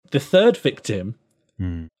The third victim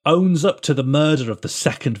owns up to the murder of the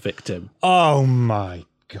second victim. Oh my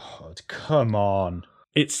God, come on.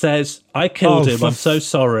 It says, I killed him, I'm so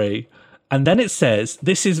sorry. And then it says,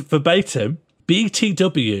 this is verbatim,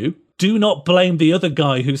 BTW, do not blame the other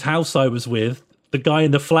guy whose house I was with, the guy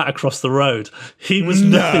in the flat across the road. He was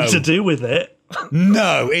nothing to do with it.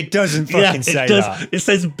 No, it doesn't fucking say that. It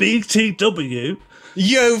says BTW.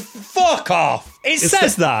 You fuck off. It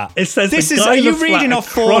says that. It says this the is. guy Are in the you reading flat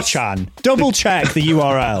off 4chan? Double check the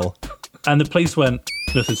URL. And the police went,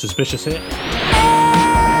 nothing suspicious here.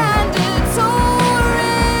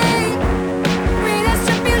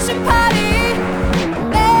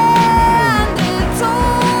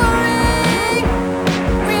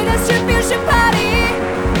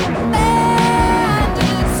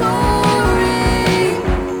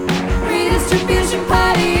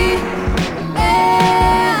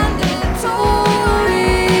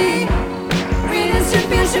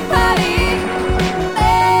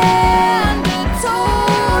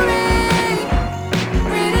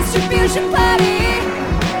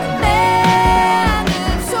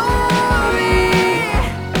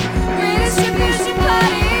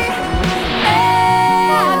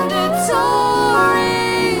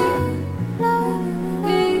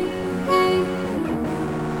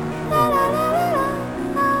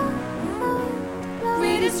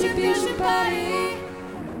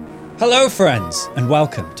 Hello, friends, and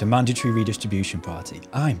welcome to Mandatory Redistribution Party.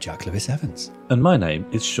 I'm Jack Lewis Evans. And my name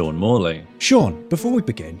is Sean Morley. Sean, before we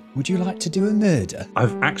begin, would you like to do a murder?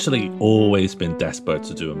 I've actually always been desperate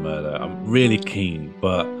to do a murder. I'm really keen,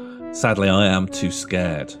 but sadly I am too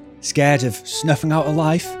scared. Scared of snuffing out a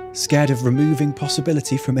life? Scared of removing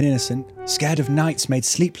possibility from an innocent? Scared of nights made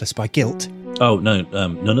sleepless by guilt? Oh, no,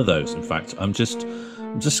 none of those, in fact. I'm just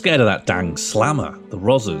scared of that dang slammer, the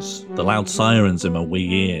rozzers, the loud sirens in my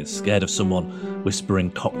wee ears, scared of someone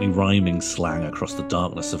whispering Cockney rhyming slang across the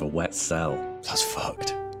darkness of a wet cell. That's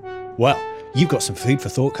fucked. Well, you've got some food for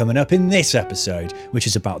thought coming up in this episode, which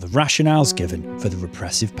is about the rationales given for the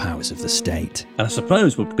repressive powers of the state. And I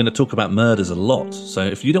suppose we're going to talk about murders a lot, so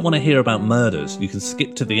if you don't want to hear about murders, you can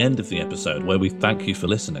skip to the end of the episode where we thank you for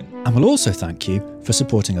listening. And we'll also thank you for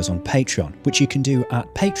supporting us on Patreon, which you can do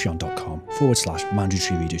at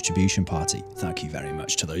patreon.com/mandatory redistribution party. Thank you very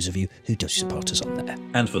much to those of you who do support us on there.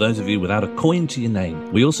 And for those of you without a coin to your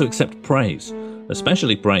name, we also accept praise,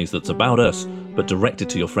 especially praise that's about us, but directed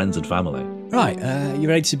to your friends and family. Right, you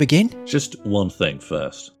ready to begin? Just one thing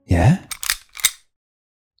first. Yeah?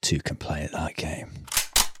 Two can play at that game.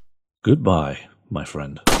 Goodbye, my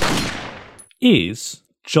friend. Is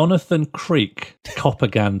Jonathan Creek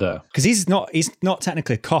propaganda? Because he's not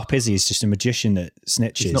technically a cop, is he? He's just a magician that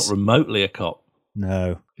snitches. He's not remotely a cop.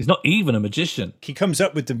 No. He's not even a magician. He comes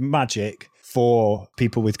up with the magic for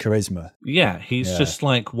people with charisma. Yeah, he's just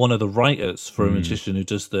like one of the writers for a magician who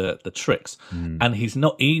does the tricks. And he's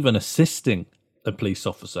not even assisting a police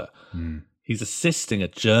officer. He's assisting a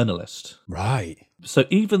journalist. Right. So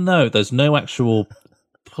even though there's no actual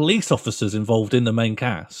police officers involved in the main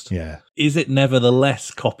cast, is it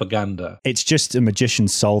nevertheless propaganda? It's just a magician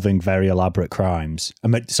solving very elaborate crimes. A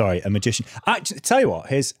magician. Actually, tell you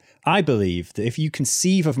what, I believe that if you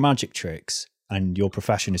conceive of magic tricks and your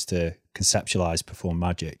profession is to conceptualize, perform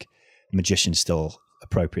magic, a magician still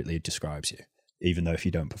appropriately describes you, even though if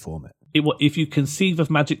you don't perform it. If you conceive of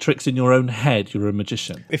magic tricks in your own head, you're a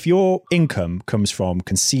magician. If your income comes from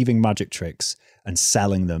conceiving magic tricks and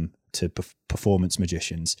selling them to performance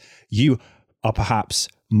magicians, you are perhaps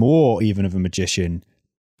more even of a magician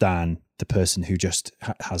than the person who just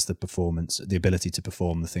has the ability to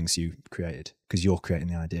perform the things you created, because you're creating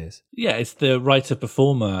the ideas. Yeah, it's the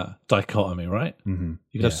writer-performer dichotomy, right? Mm-hmm.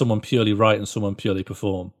 You can have someone purely write and someone purely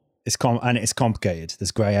perform. It's complicated.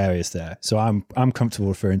 There's grey areas there. So I'm comfortable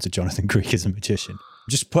referring to Jonathan Creek as a magician.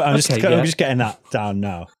 I'm just getting that down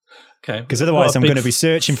now. Okay. Because otherwise I'm going to be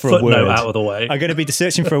searching for a word out of the way. I'm going to be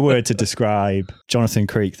searching for a word to describe Jonathan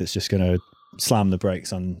Creek that's just going to slam the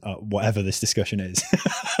brakes on whatever this discussion is.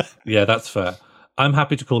 Yeah, that's fair. I'm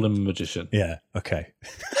happy to call him a magician. Yeah, okay.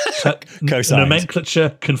 Co-signed.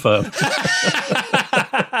 Nomenclature confirmed.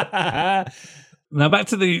 Now back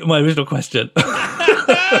to my original question.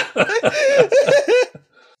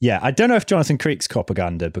 Yeah, I don't know if Jonathan Creek's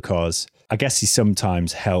propaganda, because I guess he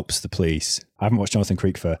sometimes helps the police. I haven't watched Jonathan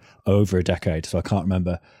Creek for over a decade, so I can't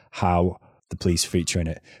remember how the police feature in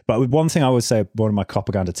it. But one thing I would say, one of my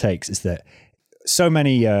propaganda takes, is that so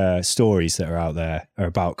many stories that are out there are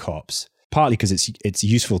about cops, partly because it's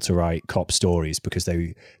useful to write cop stories, because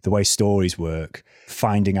the way stories work,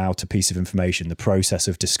 finding out a piece of information, the process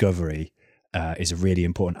of discovery is a really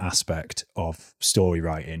important aspect of story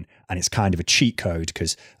writing, and it's kind of a cheat code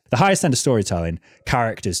because the highest end of storytelling,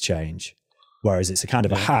 characters change, whereas it's a kind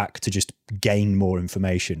of a hack to just gain more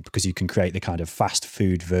information because you can create the kind of fast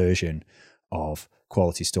food version of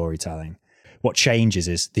quality storytelling. What changes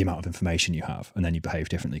is the amount of information you have, and then you behave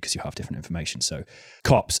differently because you have different information. So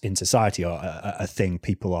cops in society are a thing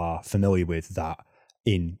people are familiar with that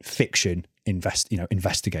in fiction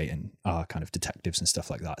investigating are kind of detectives and stuff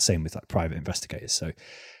like that. Same with like private investigators. So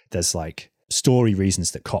there's like story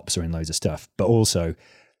reasons that cops are in loads of stuff, but also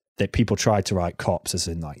that people try to write cops as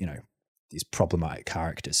in like, these problematic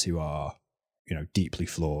characters who are, deeply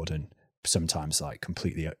flawed and sometimes like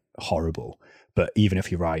completely horrible. But even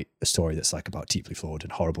if you write a story that's like about deeply flawed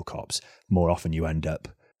and horrible cops, more often you end up,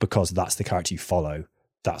 because that's the character you follow,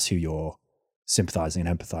 that's who you're sympathizing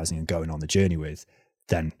and empathizing and going on the journey with,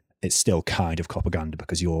 then it's still kind of propaganda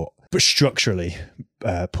because but structurally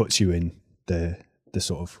puts you in the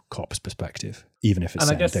sort of cop's perspective, even if it's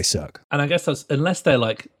saying they suck. And I guess unless they're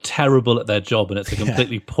like terrible at their job and it's a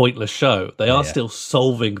completely pointless show, they are still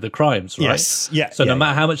solving the crimes, right? Yes. Yeah. So no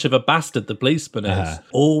matter how much of a bastard the policeman is,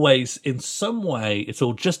 always in some way it's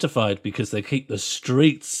all justified because they keep the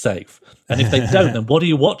streets safe. And if they don't, then what are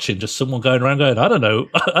you watching? Just someone going around going, I don't know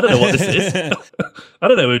what this is. I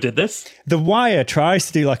don't know who did this. The Wire tries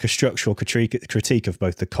to do like a structural critique of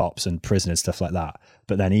both the cops and prison and stuff like that.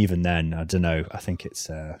 But then even then, I don't know. I think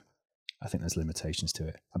there's limitations to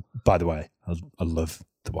it. By the way, I love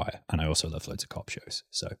The Wire, and I also love loads of cop shows.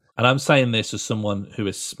 So, and I'm saying this as someone who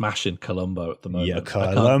is smashing Columbo at the moment. Yeah,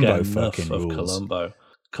 Columbo fucking rules. Columbo.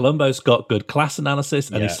 Columbo's got good class analysis,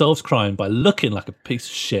 and he solves crime by looking like a piece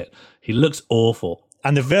of shit. He looks awful,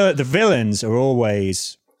 and the villains are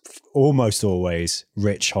almost always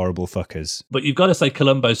rich, horrible fuckers. But you've got to say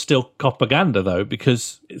Columbo's still propaganda, though,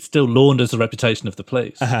 because it still launders the reputation of the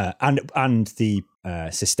police. And the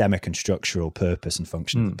systemic and structural purpose and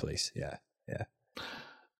function of the police. Yeah.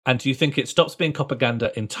 And do you think it stops being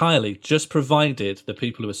propaganda entirely, just provided the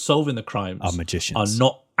people who are solving the crimes are magicians, are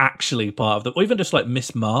not actually part of the... Or even just like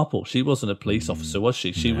Miss Marple. She wasn't a police officer, was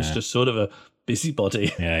she? She was just sort of a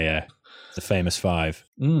busybody. Yeah. The famous five.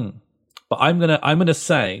 But I'm gonna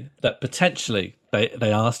say that potentially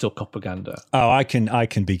they are still propaganda. Oh,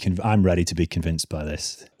 I'm ready to be convinced by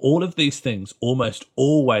this. All of these things almost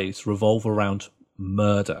always revolve around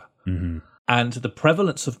murder, and the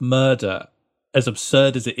prevalence of murder, as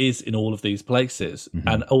absurd as it is in all of these places,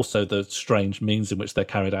 and also the strange means in which they're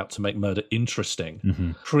carried out to make murder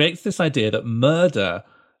interesting, creates this idea that murder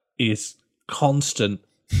is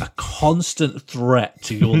a constant threat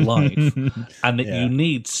to your life, and that you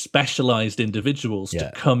need specialized individuals to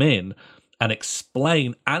come in and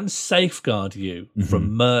explain and safeguard you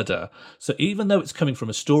from murder. So even though it's coming from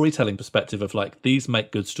a storytelling perspective of like, these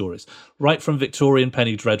make good stories, right from Victorian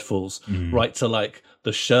Penny Dreadfuls, right to like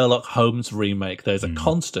the Sherlock Holmes remake, there's a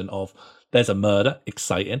constant of, there's a murder,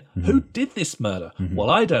 exciting. Who did this murder? Well,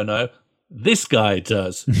 I don't know. This guy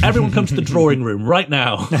does. Everyone come to the drawing room right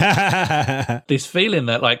now. This feeling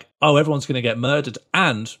that like, oh, everyone's going to get murdered,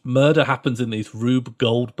 and murder happens in these Rube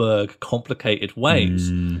Goldberg complicated ways,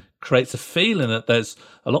 creates a feeling that there's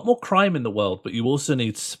a lot more crime in the world, but you also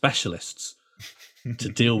need specialists to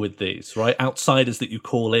deal with these, right? Outsiders that you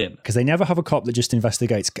call in. Because they never have a cop that just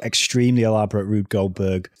investigates extremely elaborate Rube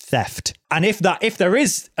Goldberg theft. And if there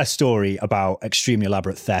is a story about extremely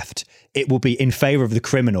elaborate theft, it will be in favor of the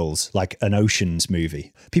criminals, like an Ocean's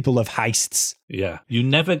movie. People love heists. Yeah. You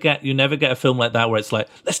never get a film like that where it's like,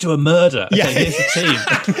 let's do a murder. Okay, here's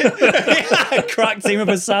the team. Crack team of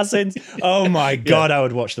assassins. Oh my God, I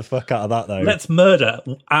would watch the fuck out of that though. Let's murder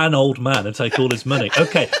an old man and take all his money.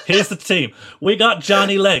 Okay, here's the team. We got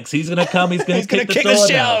Johnny Legs. He's going to come. He's going to kick the door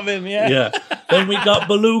shit out of him. Yeah. Then we got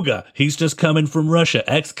Beluga. He's just coming from Russia.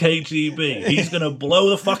 Ex-KGB. He's going to blow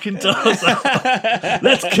the fucking doors out.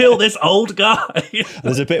 Let's kill this old guy.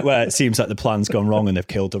 There's a bit where it seems like the plan's gone wrong and they've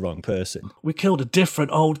killed the wrong person. We killed a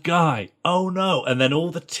different old guy. Oh no. And then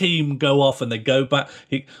all the team go off and they go back.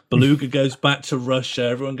 Beluga goes back to Russia.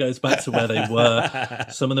 Everyone goes back to where they were.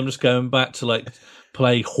 Some of them just going back to like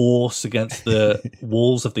play horse against the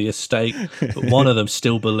walls of the estate. But one of them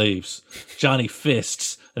still believes. Johnny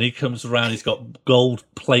Fists. And he comes around, he's got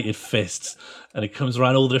gold-plated fists, and he comes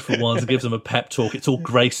around all the different ones and gives them a pep talk. It's all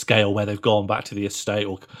grayscale where they've gone back to the estate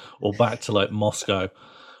or back to, like, Moscow.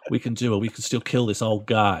 We can do it. We can still kill this old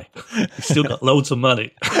guy. He's still got loads of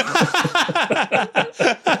money.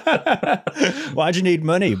 Why do you need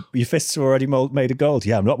money? Your fists are already made of gold.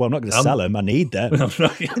 Yeah, I'm not going to sell them. I need them. I'm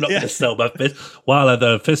not going to sell my fists. While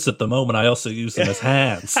they're fists at the moment, I also use them as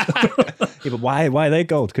hands. Yeah, but why are they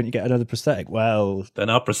gold? Couldn't you get another prosthetic? Well, They're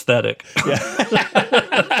not prosthetic. yeah.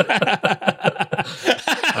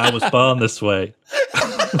 I was born this way.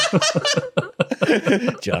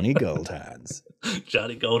 Johnny Goldhands.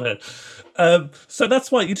 Johnny Goldhand. So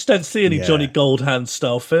that's why you just don't see any Johnny Goldhand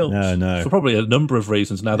style films. No. For probably a number of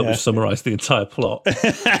reasons now that we've summarised the entire plot.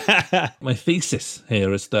 My thesis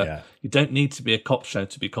here is that you don't need to be a cop show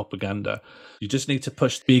to be propaganda. You just need to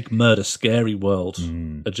push big murder, scary world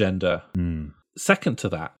agenda. Second to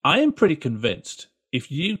that, I am pretty convinced if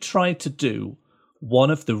you tried to do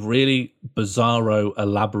one of the really bizarro,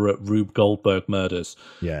 elaborate Rube Goldberg murders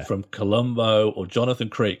from Columbo or Jonathan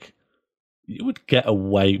Creek, you would get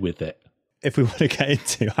away with it. If we want to get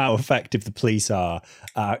into how effective the police are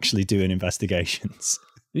at actually doing investigations.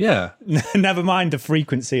 Yeah. Never mind the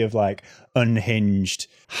frequency of like unhinged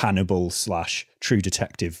Hannibal / True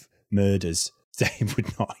Detective murders. They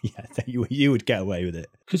would not, you would get away with it.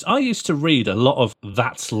 Because I used to read a lot of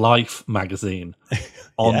That's Life magazine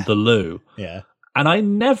on the loo. Yeah. And I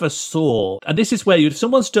never saw, and this is where if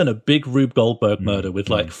someone's done a big Rube Goldberg murder with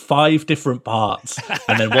like 5 different parts,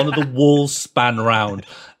 and then one of the walls span round,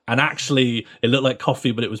 and actually it looked like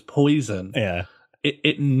coffee, but it was poison. Yeah.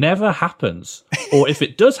 It never happens. Or if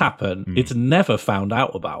it does happen, it's never found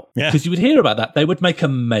out about. Because you would hear about that. They would make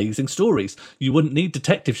amazing stories. You wouldn't need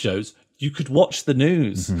detective shows. You could watch the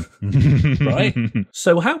news, right?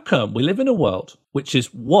 So how come we live in a world which is,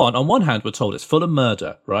 on one hand, we're told it's full of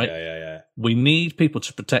murder, right? Yeah. We need people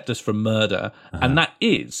to protect us from murder. And that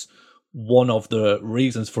is one of the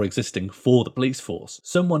reasons for existing for the police force.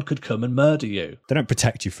 Someone could come and murder you. They don't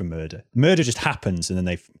protect you from murder. Murder just happens, and then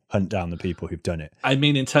they hunt down the people who've done it. I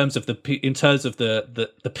mean, in terms of the pitch,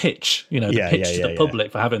 the pitch to the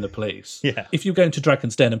public for having the police. Yeah. If you're going to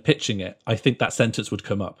Dragon's Den and pitching it, I think that sentence would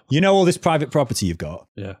come up. You know all this private property you've got?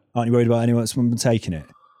 Yeah. Aren't you worried about someone taking it?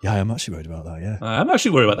 Yeah, I'm actually worried about that, yeah. I'm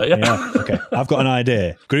actually worried about that, Yeah, okay. I've got an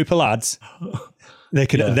idea. Group of lads, they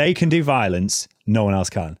can do violence, no one else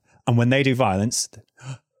can. And when they do violence,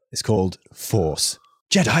 it's called force.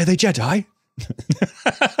 Jedi, are they Jedi?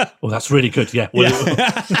 Oh, that's really good, yeah. We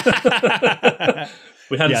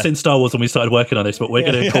hadn't seen Star Wars when we started working on this, but we're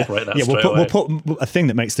going to incorporate that straight away. We'll put a thing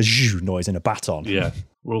that makes the zhoo noise in a baton. Yeah,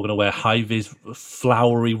 we're all going to wear high-vis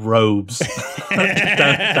flowery robes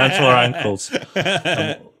down to our ankles.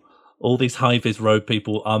 All these high-vis robe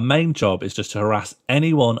people, our main job is just to harass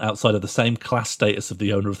anyone outside of the same class status of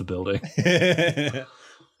the owner of the building.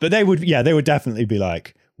 But they would definitely be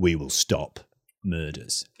like, we will stop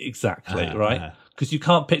murders. Exactly, right? Because you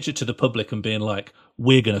can't pitch it to the public and being like,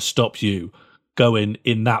 we're going to stop you going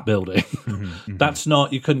in that building. That's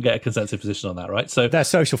not, you couldn't get a consensus position on that, right? So their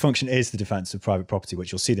social function is the defense of private property,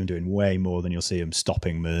 which you'll see them doing way more than you'll see them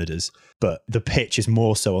stopping murders. But the pitch is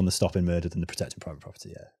more so on the stopping murder than the protecting private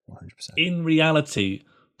property. Yeah, 100%. In reality,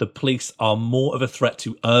 the police are more of a threat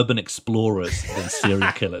to urban explorers than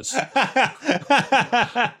serial killers.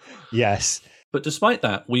 Yes. But despite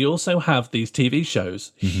that, we also have these TV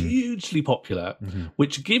shows, hugely popular,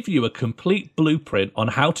 which give you a complete blueprint on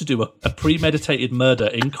how to do a premeditated murder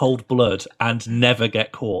in cold blood and never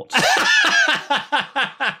get caught.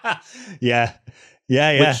 Yeah.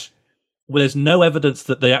 Which there's no evidence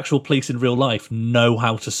that the actual police in real life know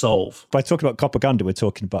how to solve. By talking about propaganda, we're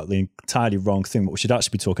talking about the entirely wrong thing. What we should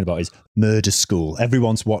actually be talking about is Murder School.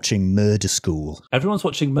 Everyone's watching Murder School. Everyone's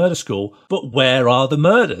watching Murder School, but where are the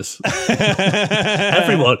murders?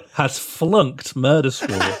 Everyone has flunked Murder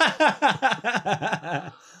School.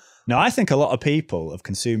 Now, I think a lot of people have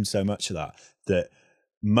consumed so much of that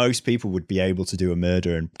most people would be able to do a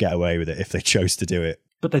murder and get away with it if they chose to do it.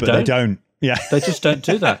 But they don't. Yeah. They just don't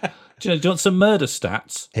do that. Do you want some murder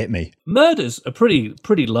stats? Hit me. Murders are pretty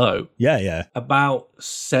low. Yeah. About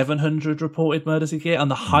 700 reported murders a year on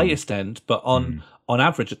the highest end, but on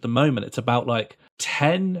average at the moment, it's about like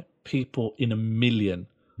 10 people in a million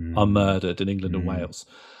are murdered in England and Wales.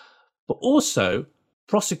 But also,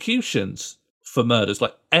 prosecutions for murders,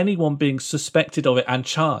 like anyone being suspected of it and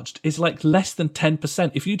charged, is like less than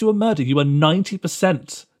 10%. If you do a murder, you are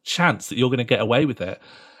 90% chance that you're going to get away with it.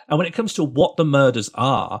 And when it comes to what the murders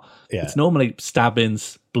are, it's normally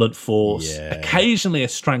stabbings, blunt force, occasionally a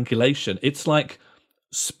strangulation. It's like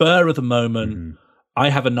spur of the moment. I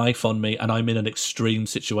have a knife on me and I'm in an extreme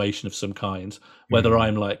situation of some kind, whether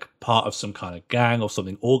I'm like part of some kind of gang or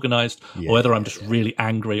something organized, or whether I'm just really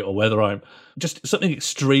angry, or whether I'm just something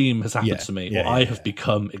extreme has happened to me, or I have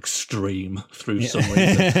become extreme through some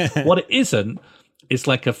reason. What it isn't, it's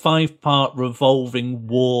like a 5-part revolving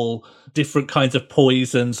wall, different kinds of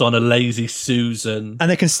poisons on a Lazy Susan. And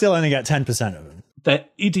they can still only get 10% of them. They're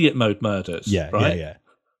idiot mode murders, right? Yeah.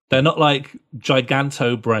 They're not like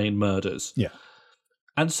giganto brain murders. Yeah.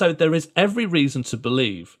 And so there is every reason to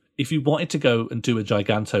believe if you wanted to go and do a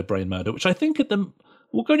giganto brain murder, which I think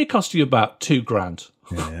will only cost you about $2,000.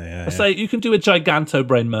 Yeah. I say you can do a giganto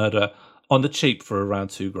brain murder on the cheap for around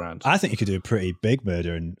 $2,000. I think you could do a pretty big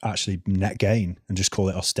murder and actually net gain and just call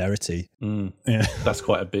it austerity. Yeah. That's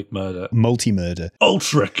quite a big murder. Multi-murder.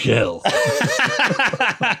 Ultra kill.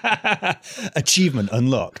 Achievement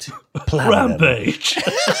unlocked. Platinum. Rampage.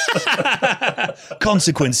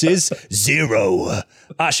 Consequences, 0.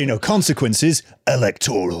 Actually, no, consequences,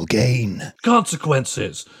 electoral gain.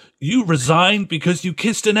 Consequences. You resigned because you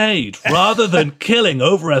kissed an aide rather than killing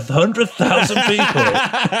over 100,000 people.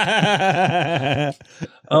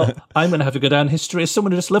 Oh, I'm going to have to go down in history as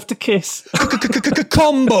someone who just loved to kiss.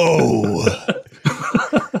 Combo.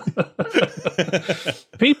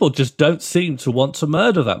 People just don't seem to want to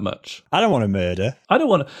murder that much. I don't want to murder. I don't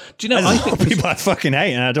want to. Do you know? I think people I fucking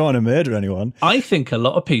hate, and I don't want to murder anyone. I think a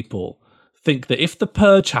lot of people think that if the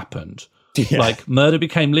purge happened, like murder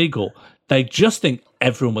became legal, they just think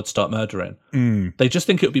everyone would start murdering. They just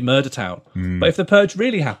think it would be murder town. But if the purge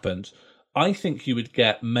really happened, I think you would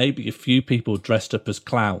get maybe a few people dressed up as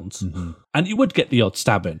clowns, and you would get the odd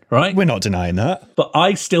stabbing, right? We're not denying that. But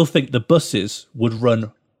I still think the buses would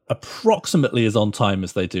run approximately as on time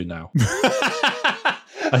as they do now.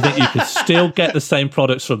 I think you could still get the same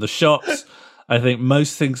products from the shops. I think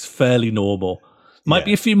most things fairly normal. Might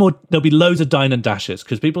be a few more. There'll be loads of dine and dashes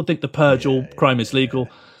because people think the purge, all crime is legal.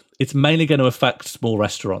 It's mainly going to affect small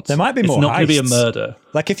restaurants. There might be more. It's not going to be a heists. murder.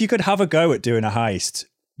 Like if you could have a go at doing a heist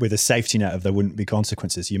with a safety net of there wouldn't be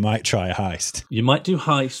consequences, you might try a heist. You might do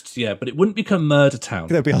heists, yeah, but it wouldn't become murder town.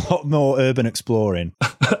 There'd be a lot more urban exploring.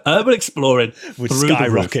 Urban exploring Would through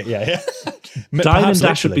skyrocket, yeah. Dine and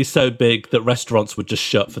dash would be so big that restaurants would just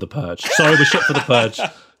shut for the purge. Sorry, we're shut for the purge.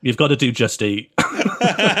 You've got to do Just Eat.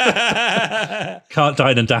 Can't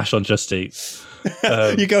dine and dash on Just Eat.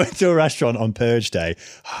 You go into a restaurant on purge day,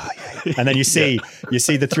 and then you see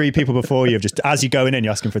the 3 people before you. Just as you're going in,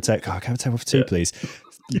 you're asking for a take. Oh, can I have a table for 2, please?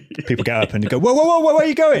 People get up and go, whoa, where are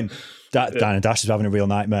you going? Dine and Dash is having a real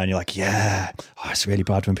nightmare, and you're like, yeah, it's really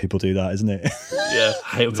bad when people do that, isn't it? Yeah,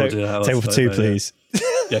 I hate when people do that. Table for 2, please.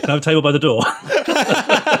 Yeah, can I have a table by the door?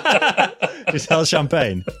 Just hell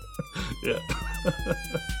champagne. Yeah.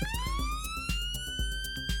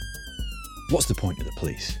 What's the point of the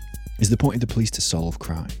police? Is the point of the police to solve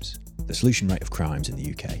crimes? The solution rate of crimes in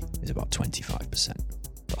the UK is about 25%.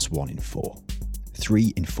 That's 1 in 4.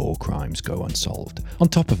 3 in 4 crimes go unsolved. On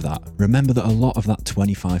top of that, remember that a lot of that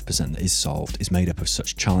 25% that is solved is made up of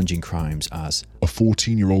such challenging crimes as a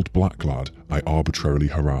 14-year-old black lad I arbitrarily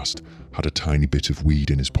harassed had a tiny bit of weed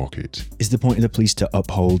in his pocket. Is the point of the police to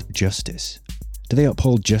uphold justice? Do they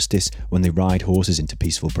uphold justice when they ride horses into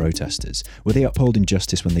peaceful protesters? Were they upholding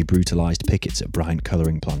justice when they brutalised pickets at Bryant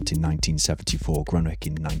Colouring Plant in 1974, Grunwick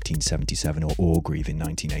in 1977 or Orgreave in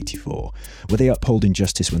 1984? Were they upholding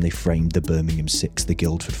justice when they framed the Birmingham 6, the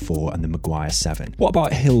Guildford 4 and the Maguire 7? What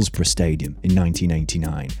about Hillsborough Stadium in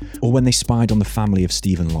 1989? Or when they spied on the family of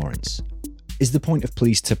Stephen Lawrence? Is the point of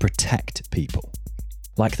police to protect people?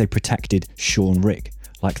 Like they protected Sean Rigg?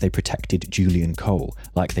 Like they protected Julian Cole,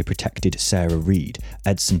 like they protected Sarah Reid,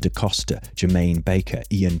 Edson DaCosta, Jermaine Baker,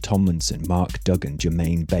 Ian Tomlinson, Mark Duggan,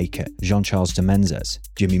 Jermaine Baker, Jean-Charles de Menezes,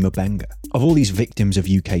 Jimmy Mubenga. Of all these victims of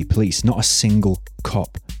UK police, not a single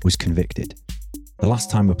cop was convicted. The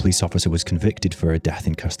last time a police officer was convicted for a death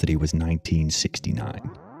in custody was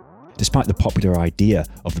 1969. Despite the popular idea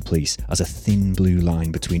of the police as a thin blue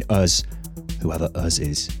line between us, whoever us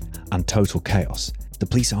is, and total chaos, the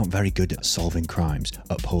police aren't very good at solving crimes,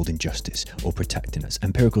 upholding justice, or protecting us.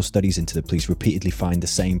 Empirical studies into the police repeatedly find the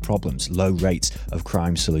same problems: low rates of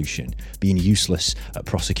crime solution, being useless at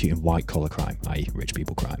prosecuting white-collar crime, i.e. rich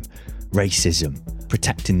people crime, racism,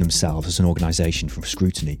 protecting themselves as an organisation from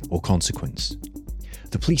scrutiny or consequence.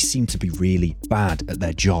 The police seem to be really bad at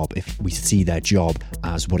their job if we see their job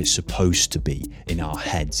as what it's supposed to be in our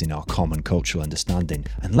heads, in our common cultural understanding.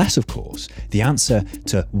 Unless, of course, the answer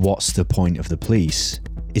to what's the point of the police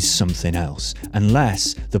is something else.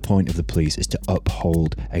 Unless the point of the police is to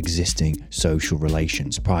uphold existing social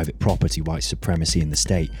relations, private property, white supremacy in the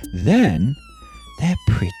state, then they're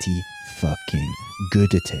pretty fucking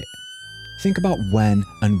good at it. Think about when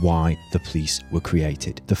and why the police were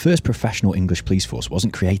created. The first professional English police force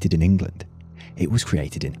wasn't created in England. It was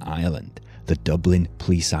created in Ireland. The Dublin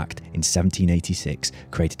Police Act in 1786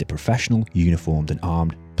 created a professional, uniformed and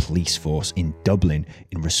armed police force in Dublin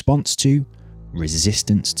in response to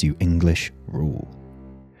resistance to English rule.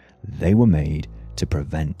 They were made to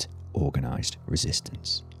prevent organised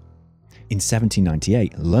resistance. In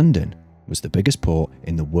 1798, London was the biggest port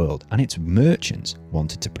in the world, and its merchants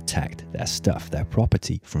wanted to protect their stuff, their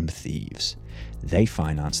property, from thieves. They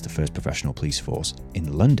financed the first professional police force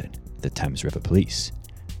in London, the Thames River Police.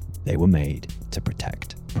 They were made to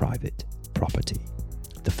protect private property.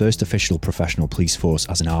 The first official professional police force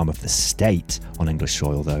as an arm of the state on English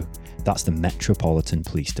soil, though, that's the Metropolitan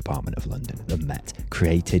Police Department of London, the Met,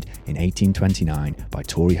 created in 1829 by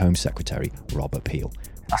Tory Home Secretary Robert Peel.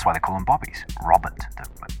 That's why they call them Bobbies. Robert,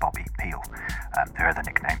 Bobby Peel. Their other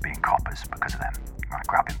nickname being coppers because of them, like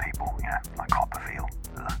grabbing people, like Copperfield.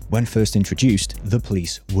 When first introduced, the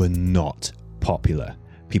police were not popular.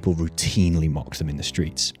 People routinely mocked them in the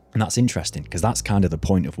streets. And that's interesting because that's kind of the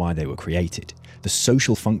point of why they were created. The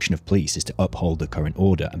social function of police is to uphold the current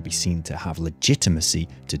order and be seen to have legitimacy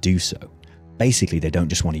to do so. Basically, they don't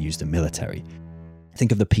just want to use the military.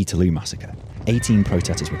 Think of the Peterloo massacre. 18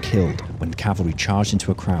 protesters were killed when the cavalry charged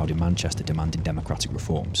into a crowd in Manchester demanding democratic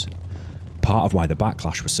reforms. Part of why the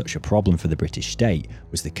backlash was such a problem for the British state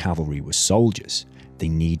was the cavalry were soldiers. They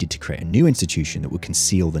needed to create a new institution that would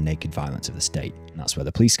conceal the naked violence of the state, and that's where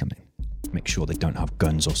the police come in. Make sure they don't have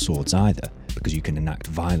guns or swords either, because you can enact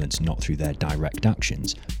violence not through their direct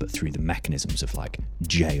actions, but through the mechanisms of like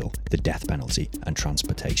jail, the death penalty, and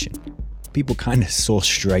transportation. People kind of saw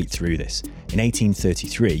straight through this. In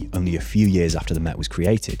 1833, only a few years after the Met was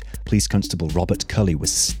created, Police Constable Robert Cully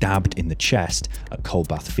was stabbed in the chest at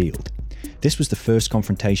Coldbath Field. This was the first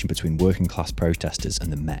confrontation between working class protesters and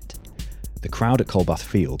the Met. The crowd at Coldbath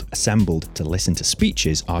Field assembled to listen to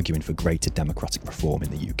speeches arguing for greater democratic reform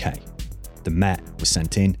in the UK. The Met was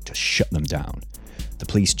sent in to shut them down. The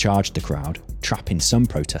police charged the crowd, trapping some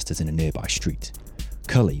protesters in a nearby street.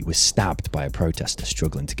 Cully was stabbed by a protester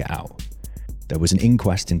struggling to get out. There was an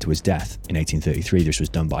inquest into his death in 1833. This was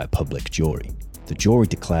done by a public jury. The jury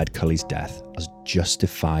declared Cully's death as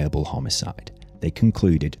justifiable homicide. They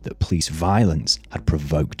concluded that police violence had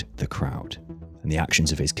provoked the crowd, and the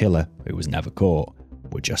actions of his killer, who was never caught,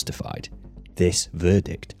 were justified. This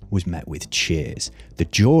verdict was met with cheers. The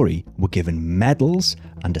jury were given medals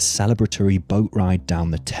and a celebratory boat ride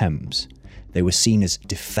down the Thames. They were seen as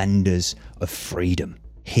defenders of freedom,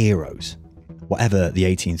 heroes. Whatever the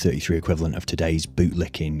 1833 equivalent of today's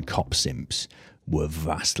bootlicking cop simps, were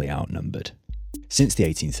vastly outnumbered. Since the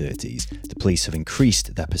 1830s, the police have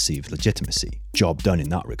increased their perceived legitimacy. Job done in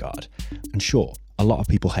that regard. And sure, a lot of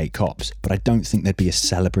people hate cops, but I don't think there'd be a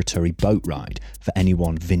celebratory boat ride for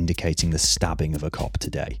anyone vindicating the stabbing of a cop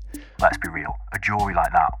today. Let's be real, a jury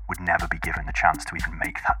like that would never be given the chance to even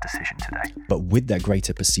make that decision today. But with their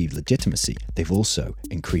greater perceived legitimacy, they've also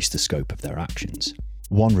increased the scope of their actions.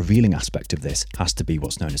 One revealing aspect of this has to be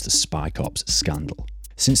what's known as the Spy Cops scandal.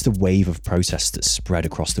 Since the wave of protests that spread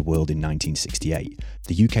across the world in 1968,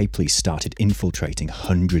 the UK police started infiltrating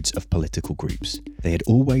hundreds of political groups. They had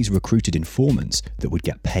always recruited informants that would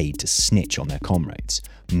get paid to snitch on their comrades.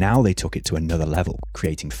 Now they took it to another level,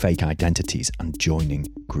 creating fake identities and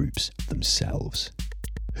joining groups themselves.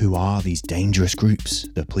 Who are these dangerous groups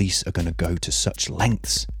the police are going to go to such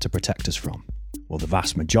lengths to protect us from? Well, the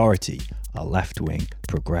vast majority are left-wing,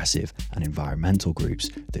 progressive and environmental groups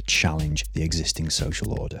that challenge the existing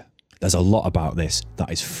social order. There's a lot about this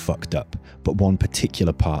that is fucked up, but one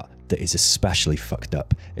particular part that is especially fucked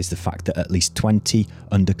up is the fact that at least 20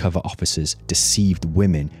 undercover officers deceived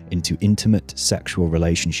women into intimate sexual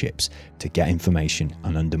relationships to get information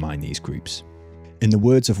and undermine these groups. In the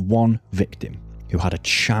words of one victim who had a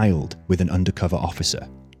child with an undercover officer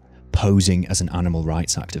posing as an animal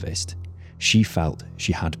rights activist, she felt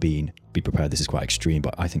she had been, be prepared, this is quite extreme,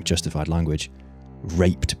 but I think justified language,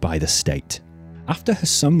 raped by the state. After her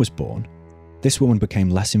son was born, this woman became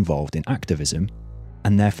less involved in activism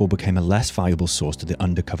and therefore became a less valuable source to the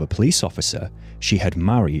undercover police officer she had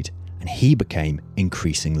married, and he became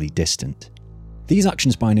increasingly distant. These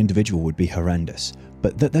actions by an individual would be horrendous,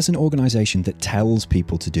 but that there's an organisation that tells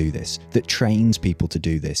people to do this, that trains people to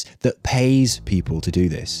do this, that pays people to do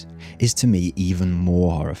this, is to me even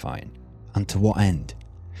more horrifying. And to what end?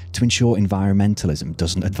 To ensure environmentalism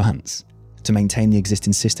doesn't advance? To maintain the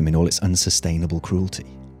existing system in all its unsustainable cruelty?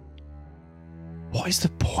 What is the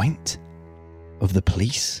point of the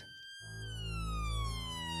police?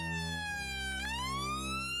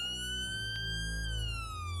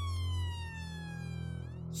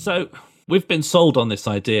 So, we've been sold on this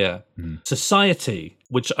idea. Society,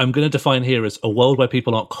 which I'm going to define here as a world where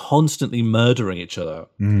people aren't constantly murdering each other,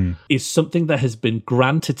 is something that has been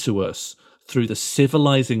granted to us through the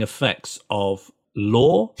civilizing effects of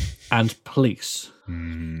law and police.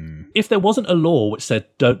 If there wasn't a law which said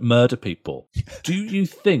don't murder people, do you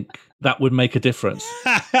think that would make a difference?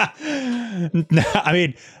 No, I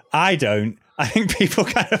mean, I don't. I think people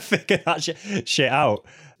kind of figure that shit out.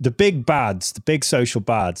 The big bads, the big social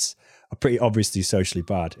bads are pretty obviously socially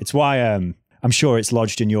bad. It's why I'm sure it's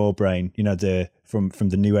lodged in your brain, you know, from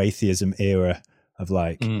the new atheism era of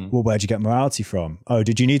like, well, where'd you get morality from? Oh,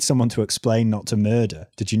 did you need someone to explain not to murder?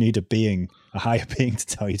 Did you need a higher being to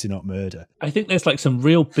tell you to not murder? I think there's like some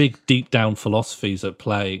real big deep down philosophies at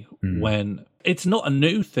play when it's not a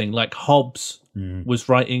new thing. Like Hobbes was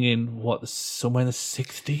writing in somewhere in the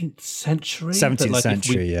 16th century? 17th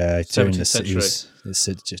century, yeah. During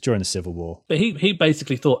the Civil War. But he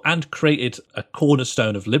basically thought and created a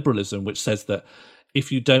cornerstone of liberalism, which says that if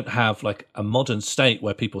you don't have like a modern state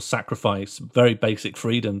where people sacrifice very basic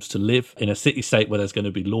freedoms to live in a city state where there's going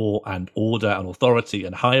to be law and order and authority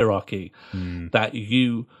and hierarchy, that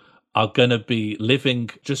you are going to be living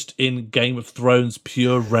just in Game of Thrones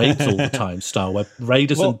pure raids all the time style, where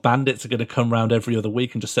raiders and bandits are going to come around every other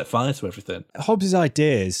week and just set fire to everything. Hobbes'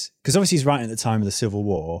 ideas, because obviously he's writing at the time of the Civil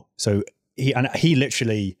War, so I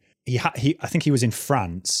think he was in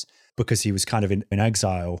France because he was kind of in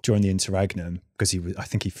exile during the interregnum, because I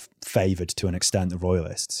think he favoured to an extent the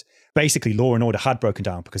royalists. Basically, law and order had broken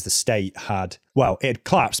down because the state it had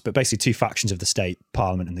collapsed, but basically two factions of the state,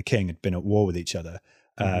 Parliament and the King, had been at war with each other.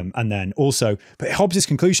 And then also, but Hobbes'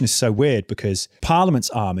 conclusion is so weird because Parliament's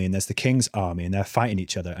army and there's the King's army and they're fighting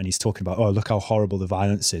each other, and he's talking about, oh, look how horrible the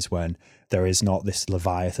violence is when there is not this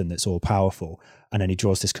Leviathan that's all powerful. And then he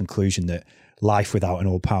draws this conclusion that life without an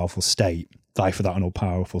all-powerful state, life without an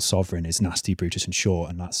all-powerful sovereign is nasty, brutish and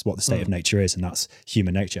short, and that's what the state of nature is, and that's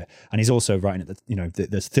human nature. And he's also writing at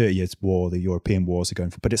the 30 Years' War, the European wars are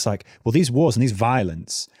going for, but it's like, well, these wars and these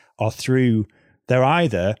violence are they're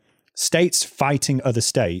either states fighting other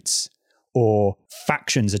states or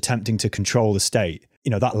factions attempting to control the state. You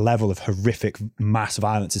know, that level of horrific mass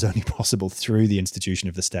violence is only possible through the institution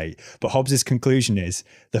of the state. But Hobbes' conclusion is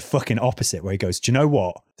the fucking opposite, where he goes, do you know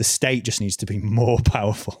what? The state just needs to be more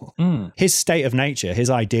powerful. His state of nature, his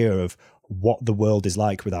idea of what the world is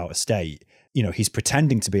like without a state, you know, he's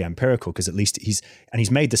pretending to be empirical because at least he's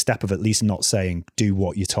made the step of at least not saying do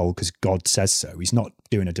what you're told because God says so. He's not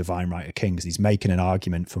doing a divine right of kings. He's making an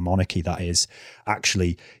argument for monarchy that is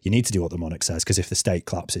actually you need to do what the monarch says, because if the state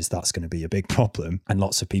collapses, that's going to be a big problem and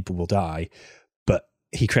lots of people will die. But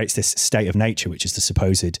he creates this state of nature, which is the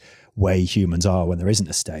supposed way humans are when there isn't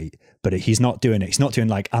a state. But he's not doing it. He's not doing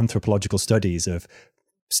like anthropological studies of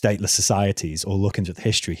stateless societies or looking at the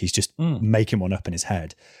history. He's just making one up in his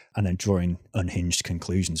head and then drawing unhinged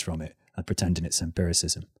conclusions from it and pretending it's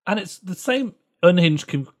empiricism. And it's the same unhinged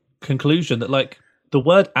conclusion that like the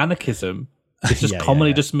word anarchism is just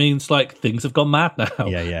commonly just means like things have gone mad now.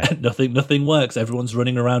 And nothing works. Everyone's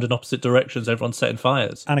running around in opposite directions. Everyone's setting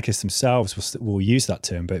fires. Anarchists themselves will use that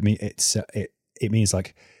term, but it means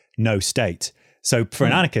like no state. So for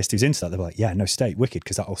an anarchist who's into that, they're like, yeah, no state, wicked,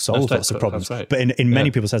 because that'll solve lots of problems. Right. But in many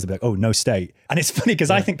people's heads, they'll be like, oh, no state. And it's funny because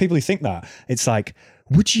I think people who think that, it's like,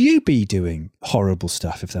 would you be doing horrible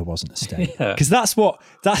stuff if there wasn't a state? Because that's what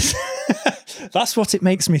it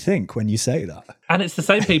makes me think when you say that. And it's the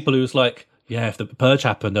same people who's like, yeah, if the purge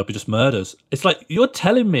happened, there'll be just murders. It's like, you're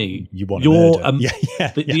telling me you want to murder.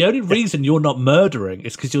 The only reason you're not murdering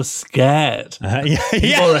is because you're scared.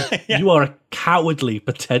 You are a cowardly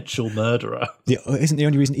potential murderer. Isn't the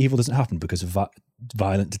only reason evil doesn't happen because of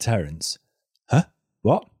violent deterrence? Huh?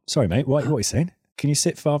 What? Sorry, mate. What are you saying? Can you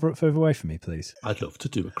sit further away from me, please? I'd love to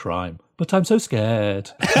do a crime, but I'm so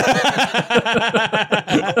scared. But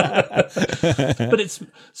it's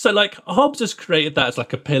so like Hobbes has created that as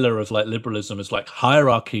like a pillar of like liberalism, as like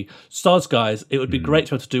hierarchy. Stars, guys, it would be great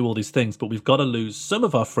to be able to do all these things, but we've got to lose some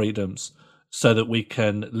of our freedoms so that we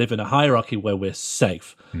can live in a hierarchy where we're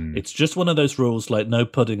safe. It's just one of those rules like no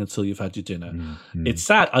pudding until you've had your dinner. It's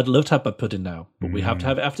sad. I'd love to have my pudding now, but we have to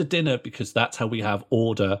have it after dinner because that's how we have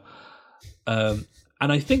order.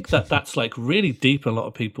 And I think that's like really deep in a lot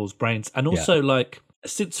of people's brains. And also like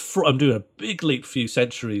since I'm doing a big leap a few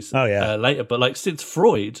centuries later, but like since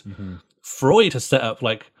Freud has set up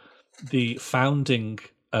like the founding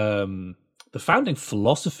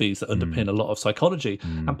philosophies that underpin a lot of psychology.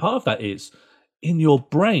 And part of that is in your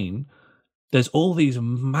brain, there's all these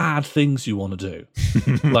mad things you want to do.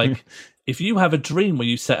 Like if you have a dream where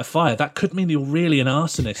you set a fire, that could mean you're really an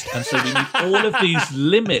arsonist. And so we need all of these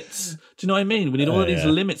limits. Do you know what I mean? We need all of these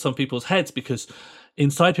limits on people's heads because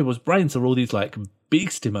inside people's brains are all these like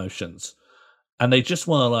beast emotions. And they just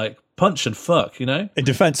want to like punch and fuck, you know? In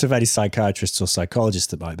defense of any psychiatrists or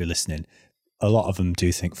psychologists that might be listening, a lot of them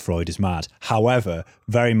do think Freud is mad. However,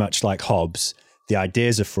 very much like Hobbes, the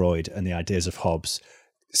ideas of Freud and the ideas of Hobbes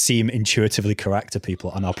seem intuitively correct to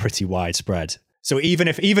people and are pretty widespread. So even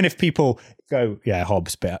if people go, yeah,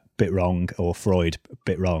 Hobbes bit wrong or Freud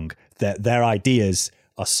bit wrong, their ideas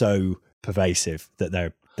are so pervasive that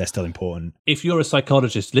they're still important. If you're a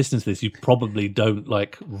psychologist listening to this, you probably don't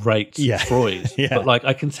like rate Freud. Yeah. But like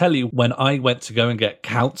I can tell you, when I went to go and get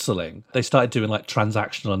counselling, they started doing like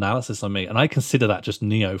transactional analysis on me, and I consider that just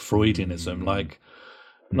neo-Freudianism.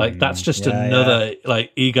 Like that's just another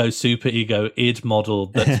like ego, super ego, id model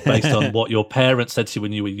that's based on what your parents said to you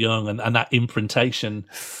when you were young, and that imprintation.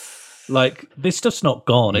 Like this stuff's not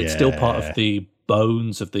gone. It's still part of the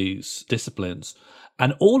bones of these disciplines,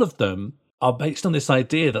 and all of them are based on this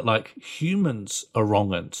idea that like humans are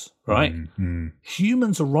wrong-uns, right?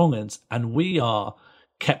 Humans are wrong-uns, and we are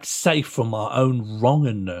kept safe from our own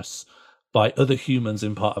wrong-ness by other humans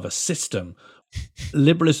in part of a system.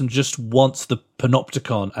 Liberalism just wants the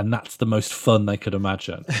panopticon, and that's the most fun they could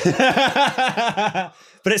imagine. But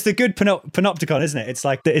it's the good panopticon, isn't it? It's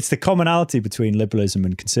like it's the commonality between liberalism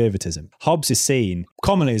and conservatism. Hobbes is seen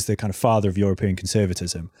commonly as the kind of father of European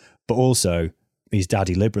conservatism, but also he's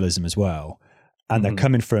daddy liberalism as well. And they're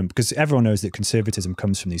coming from, because everyone knows that conservatism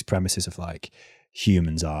comes from these premises of like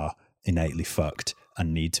humans are innately fucked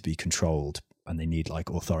and need to be controlled, and they need like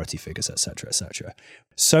authority figures, etc., etc.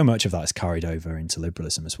 So much of that is carried over into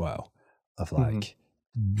liberalism as well, of like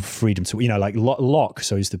freedom to, like Locke.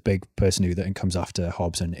 So he's the big person who then comes after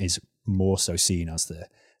Hobbes and is more so seen as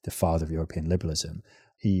the father of European liberalism.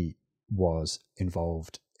 He was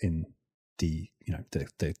involved in the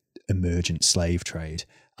emergent slave trade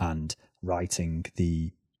and writing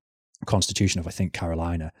the Constitution of, I think,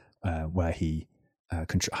 Carolina, where he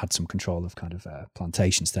had some control of kind of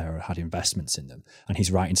plantations there, or had investments in them, and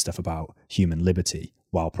he's writing stuff about human liberty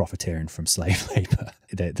while profiteering from slave labor.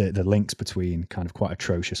 The links between kind of quite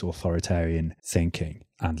atrocious authoritarian thinking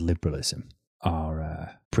and liberalism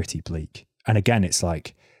are pretty bleak. And again, it's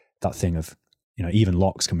like that thing of, even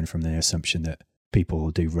Locke's coming from the assumption that people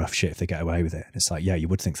will do rough shit if they get away with it. And it's like, yeah, you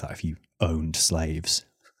would think that if you owned slaves.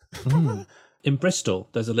 In Bristol,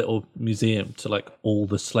 there's a little museum to like all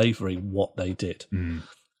the slavery, what they did.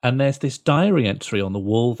 And there's this diary entry on the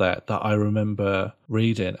wall there that I remember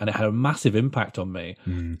reading, and it had a massive impact on me.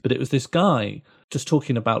 But it was this guy just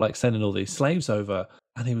talking about like sending all these slaves over.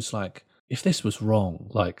 And he was like, if this was wrong,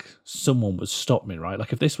 like someone would stop me, right?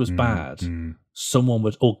 Like if this was bad, someone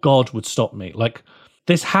would, or God would stop me. Like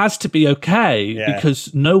this has to be okay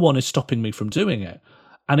because no one is stopping me from doing it.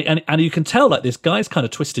 And you can tell like this guy's kind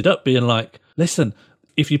of twisted up, being like, listen,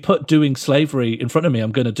 if you put doing slavery in front of me,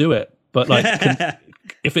 I'm going to do it. But like,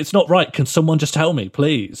 if it's not right, can someone just tell me,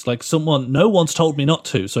 please? Like no one's told me not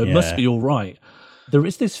to, so it must be all right. There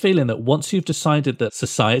is this feeling that once you've decided that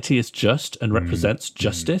society is just and represents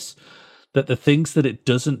justice, that the things that it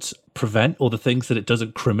doesn't prevent or the things that it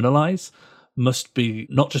doesn't criminalize must be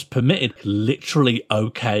not just permitted, literally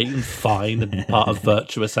okay and fine and part of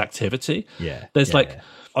virtuous activity. There's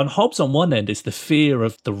on Hobbes on one end is the fear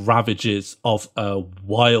of the ravages of a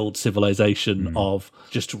wild civilization of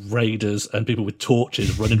just raiders and people with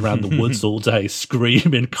torches running around the woods all day,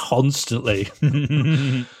 screaming constantly.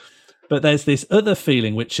 But there's this other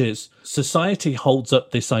feeling, which is society holds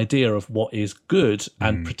up this idea of what is good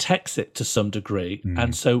and protects it to some degree.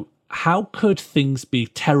 And so how could things be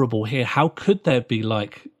terrible here? How could there be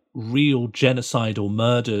like real genocide or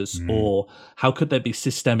murders, or how could there be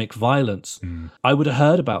systemic violence? I would have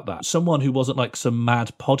heard about that. Someone who wasn't like some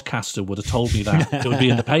mad podcaster would have told me that. It would be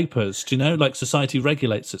in the papers. Do you know, like society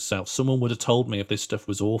regulates itself. Someone would have told me if this stuff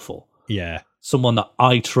was awful. Yeah. Someone that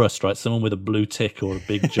I trust, right? Someone with a blue tick or a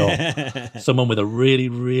big job. Someone with a really,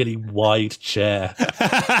 really wide chair.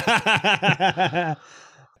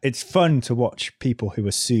 It's fun to watch people who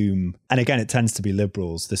assume, and again, it tends to be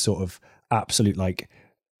liberals, the sort of absolute like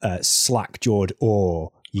slack-jawed awe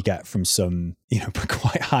you get from some,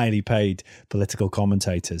 quite highly paid political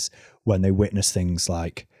commentators when they witness things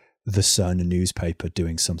like The Sun, a newspaper,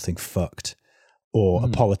 doing something fucked, or a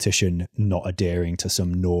politician not adhering to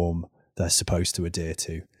some norm they're supposed to adhere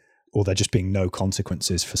to, or there just being no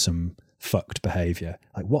consequences for some fucked behavior.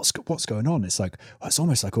 Like what's going on? It's like, it's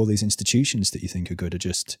almost like all these institutions that you think are good are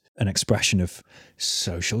just an expression of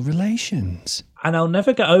social relations. And I'll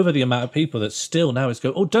never get over the amount of people that still now is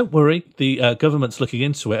go, oh, don't worry, the government's looking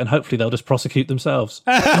into it, and hopefully they'll just prosecute themselves.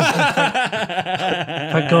 Thank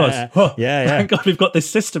God. Oh, yeah. Thank God we've got this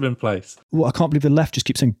system in place. Well, I can't believe the left just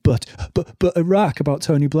keeps saying, but Iraq about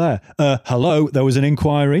Tony Blair. Hello, there was an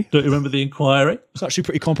inquiry. Don't you remember the inquiry? It's actually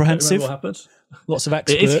pretty comprehensive. What happened? Lots of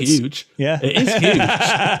experts. It is huge. Yeah. It is huge.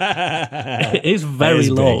 It is very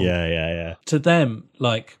long. Big. Yeah. To them,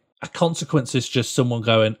 like, a consequence is just someone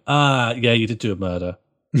going, yeah, you did do a murder.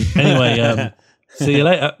 Anyway, See you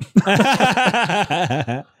later.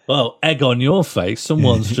 Well, egg on your face.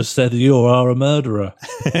 Someone's just said you are a murderer.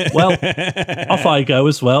 Well, off I go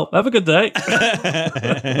as well. Have a good day.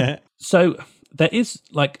 So there is,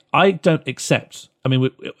 like, I don't accept. I mean,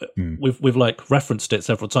 we've like referenced it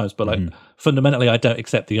several times, but like fundamentally, I don't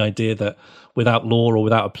accept the idea that without law or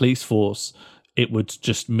without a police force, it would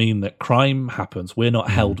just mean that crime happens. We're not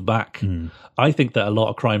held back. I think that a lot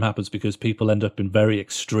of crime happens because people end up in very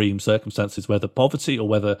extreme circumstances, whether poverty or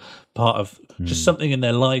whether part of just something in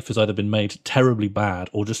their life has either been made terribly bad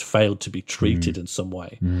or just failed to be treated in some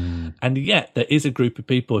way. And yet there is a group of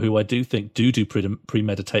people who I do think do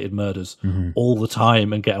premeditated murders all the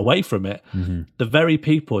time and get away from it. The very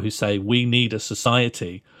people who say we need a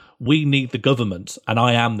society, we need the government, and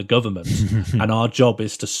I am the government, and our job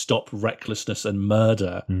is to stop recklessness and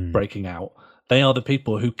murder breaking out. They are the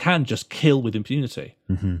people who can just kill with impunity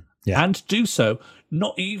and do so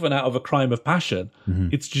not even out of a crime of passion.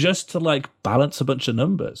 It's just to like balance a bunch of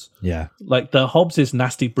numbers. Yeah. Like the Hobbes'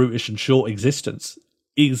 nasty, brutish and short existence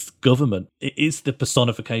is government. It is the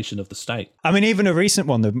personification of the state. I mean, even a recent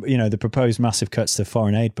one, the proposed massive cuts to the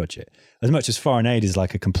foreign aid budget, as much as foreign aid is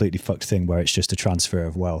like a completely fucked thing where it's just a transfer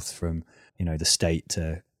of wealth from, the state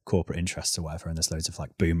to corporate interests or whatever. And there's loads of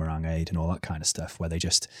like boomerang aid and all that kind of stuff where they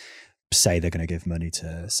just say they're going to give money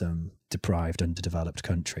to some deprived, underdeveloped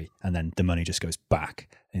country. And then the money just goes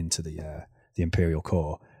back into the imperial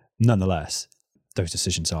core. Nonetheless, those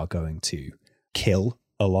decisions are going to kill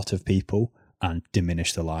a lot of people and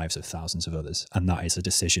diminish the lives of thousands of others. And that is a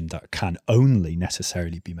decision that can only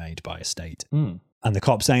necessarily be made by a state. And the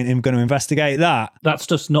cops ain't even going to investigate that. That's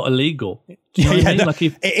just not illegal. Do you know what I mean? Like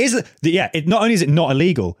it is. It not only is it not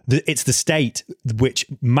illegal, it's the state which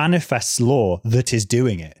manifests law that is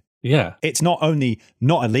doing it. Yeah. It's not only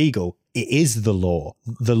not illegal, it is the law.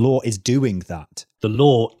 The law is doing that. The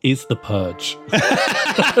law is the purge.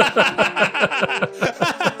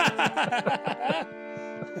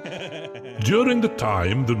 During the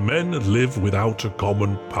time that men live without a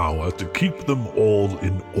common power to keep them all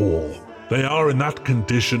in awe, they are in that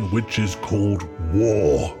condition which is called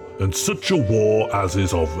war, and such a war as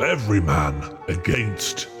is of every man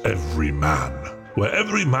against every man, where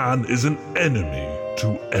every man is an enemy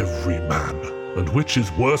to every man, and which is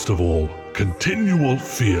worst of all, continual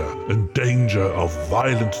fear and danger of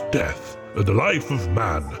violent death, and the life of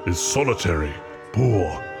man is solitary,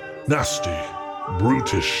 poor, nasty,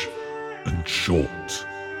 brutish, and short.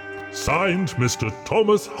 Signed, Mr.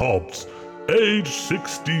 Thomas Hobbes, age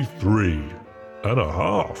 63 and a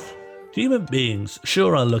half. Human beings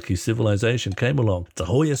sure are lucky civilization came along to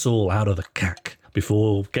hoy us all out of the cack.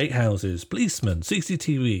 Before gatehouses, policemen,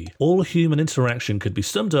 CCTV, all human interaction could be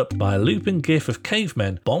summed up by a looping gif of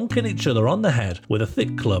cavemen bonking each other on the head with a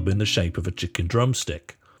thick club in the shape of a chicken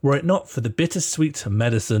drumstick. Were it not for the bittersweet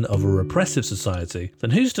medicine of a repressive society, then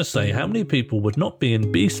who's to say how many people would not be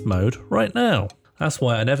in beast mode right now? That's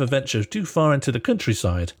why I never venture too far into the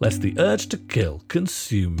countryside, lest the urge to kill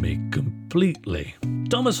consume me completely.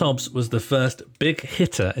 Thomas Hobbes was the first big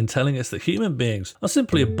hitter in telling us that human beings are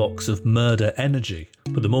simply a box of murder energy.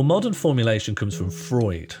 But the more modern formulation comes from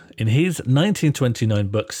Freud. In his 1929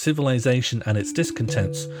 book Civilization and Its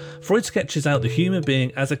Discontents, Freud sketches out the human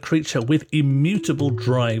being as a creature with immutable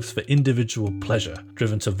drives for individual pleasure,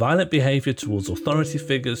 driven to violent behaviour towards authority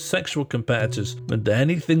figures, sexual competitors, and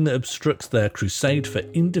anything that obstructs their crusade for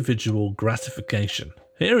individual gratification.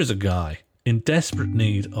 Here is a guy in desperate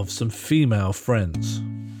need of some female friends.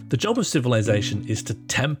 The job of civilization is to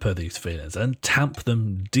temper these feelings and tamp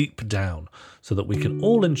them deep down so that we can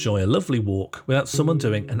all enjoy a lovely walk without someone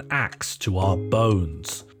doing an axe to our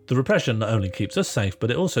bones. The repression not only keeps us safe,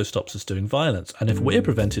 but it also stops us doing violence. And if we're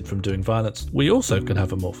prevented from doing violence, we also can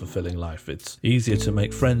have a more fulfilling life. It's easier to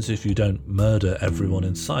make friends if you don't murder everyone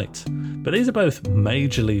in sight. But these are both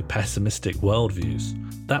majorly pessimistic worldviews.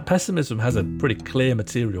 That pessimism has a pretty clear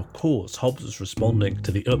material cause. Hobbes was responding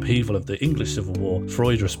to the upheaval of the English Civil War,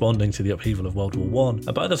 Freud responding to the upheaval of World War I,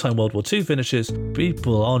 and by the time World War II finishes,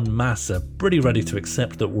 people en masse are pretty ready to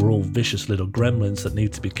accept that we're all vicious little gremlins that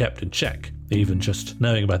need to be kept in check. Even just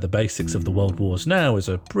knowing about the basics of the world wars now is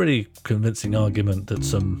a pretty convincing argument that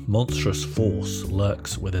some monstrous force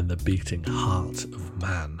lurks within the beating heart of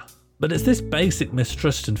man. But it's this basic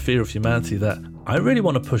mistrust and fear of humanity that I really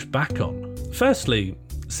want to push back on. Firstly,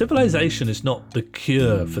 civilization is not the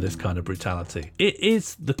cure for this kind of brutality. It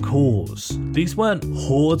is the cause. These weren't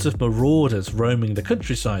hordes of marauders roaming the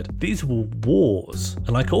countryside. These were wars.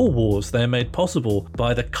 And like all wars, they're made possible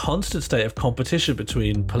by the constant state of competition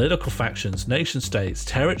between political factions, nation states,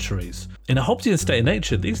 territories. In a Hobbesian state of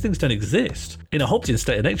nature, these things don't exist. In a Hobbesian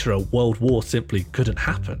state of nature, a world war simply couldn't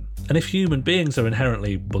happen. And if human beings are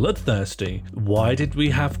inherently bloodthirsty, why did we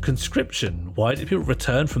have conscription? Why did people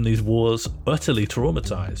return from these wars utterly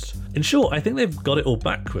traumatized? In short, I think they've got it all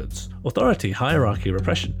backwards. Authority, hierarchy,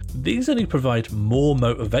 repression. These only provide more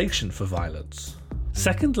motivation for violence.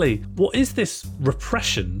 Secondly, what is this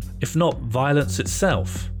repression if not violence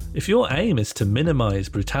itself? If your aim is to minimize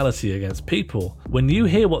brutality against people, when you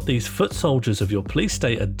hear what these foot soldiers of your police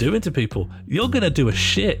state are doing to people, you're going to do a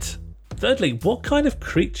shit. Thirdly, what kind of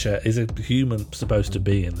creature is a human supposed to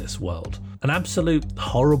be in this world? An absolute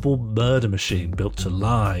horrible murder machine built to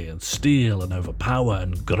lie and steal and overpower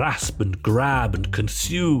and grasp and grab and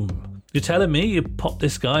consume. You're telling me you pop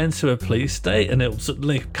this guy into a police state and it'll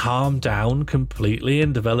suddenly calm down completely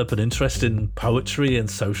and develop an interest in poetry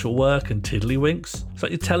and social work and tiddlywinks? It's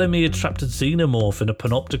like you're telling me you trapped a xenomorph in a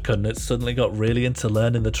panopticon and it's suddenly got really into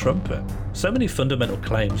learning the trumpet. So many fundamental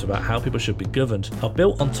claims about how people should be governed are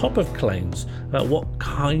built on top of claims about what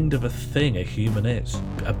kind of a thing a human is.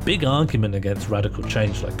 A big argument against radical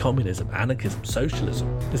change like communism, anarchism, socialism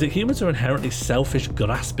is that humans are inherently selfish,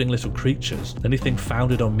 grasping little creatures. Anything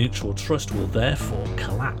founded on mutual trust will therefore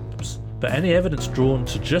collapse. But any evidence drawn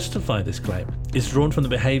to justify this claim is drawn from the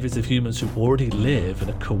behaviours of humans who already live in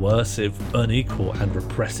a coercive, unequal and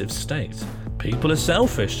repressive state. People are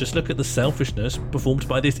selfish, just look at the selfishness performed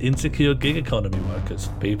by these insecure gig economy workers.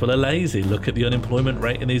 People are lazy, look at the unemployment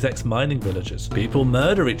rate in these ex-mining villages. People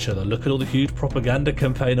murder each other, look at all the huge propaganda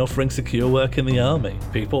campaign offering secure work in the army.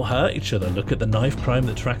 People hurt each other, look at the knife crime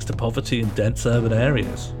that tracks to poverty in dense urban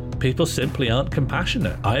areas. People simply aren't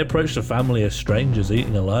compassionate. I approached a family of strangers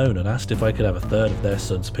eating alone and asked if I could have a third of their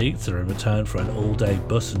son's pizza in return for an all-day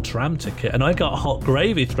bus and tram ticket, and I got hot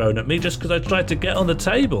gravy thrown at me just because I tried to get on the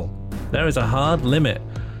table. There is a hard limit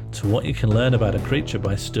to what you can learn about a creature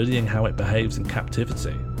by studying how it behaves in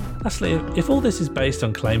captivity. Lastly, if all this is based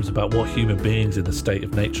on claims about what human beings in the state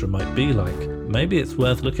of nature might be like, maybe it's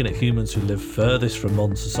worth looking at humans who live furthest from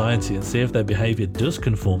modern society and see if their behaviour does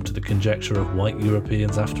conform to the conjecture of white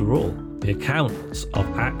Europeans after all. The accounts of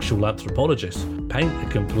actual anthropologists paint a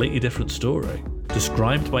completely different story.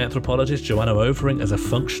 Described by anthropologist Joanna Overing as a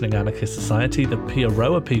functioning anarchist society, the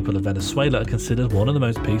Piaroa people of Venezuela are considered one of the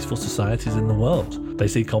most peaceful societies in the world. They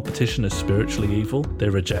see competition as spiritually evil, they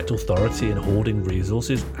reject authority and hoarding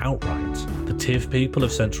resources outright. The Tiv people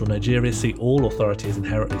of central Nigeria see all authority as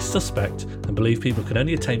inherently suspect and believe people can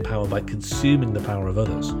only attain power by consuming the power of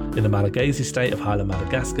others. In the Malagasy state of Highland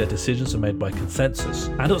Madagascar, decisions are made by consensus.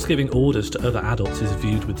 Adults giving orders to other adults is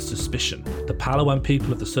viewed with suspicion. The Palawan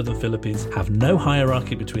people of the southern Philippines have no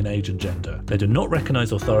hierarchy between age and gender. They do not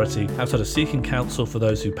recognise authority outside of seeking counsel for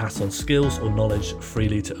those who pass on skills or knowledge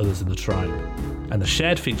freely to others in the tribe. And the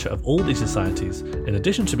shared feature of all these societies, in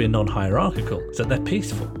addition to being non-hierarchical, is that they're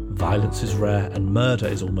peaceful. Violence is rare and murder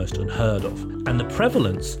is almost unheard of. And the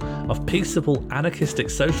prevalence of peaceable anarchistic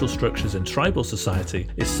social structures in tribal society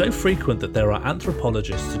is so frequent that there are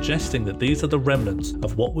anthropologists suggesting that these are the remnants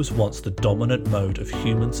of what was once the dominant mode of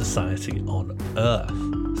human society on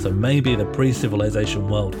Earth. So maybe the pre-civilization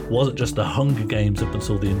world wasn't just the Hunger Games up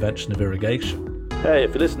until the invention of irrigation. Hey,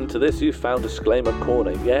 if you're listening to this, you've found Disclaimer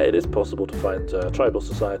Corner. Yeah, it is possible to find tribal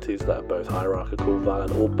societies that are both hierarchical,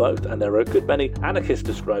 violent, or both, and there are a good many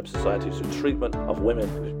anarchist-described societies whose treatment of women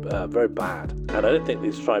is very bad. And I don't think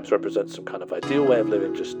these tribes represent some kind of ideal way of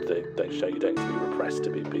living, just they show you don't need to be repressed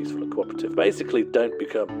to be peaceful and cooperative. Basically, don't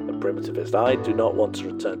become a primitivist. I do not want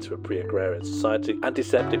to return to a pre-agrarian society.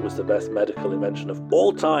 Antiseptic was the best medical invention of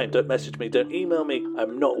all time. Don't message me, don't email me.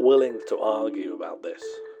 I'm not willing to argue about this.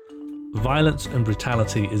 Violence and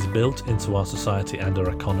brutality is built into our society and our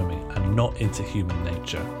economy, and not into human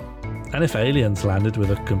nature. And if aliens landed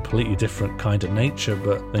with a completely different kind of nature,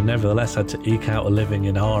 but they nevertheless had to eke out a living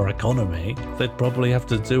in our economy, they'd probably have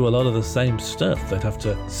to do a lot of the same stuff. They'd have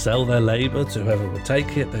to sell their labour to whoever would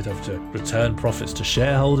take it, they'd have to return profits to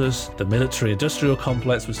shareholders, the military-industrial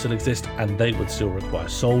complex would still exist, and they would still require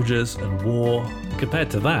soldiers and war.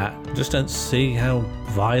 Compared to that, I just don't see how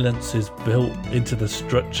violence is built into the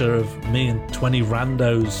structure of me and 20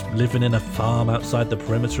 randos living in a farm outside the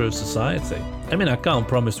perimeter of society. I mean, I can't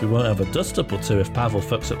promise we won't have a dust-up or two if Pavel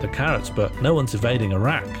fucks up the carrots, but no one's evading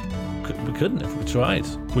Iraq. We couldn't if we tried.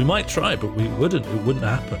 We might try, but we wouldn't. It wouldn't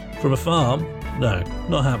happen. From a farm? No,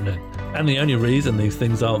 not happening. And the only reason these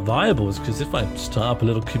things aren't viable is because if I start up a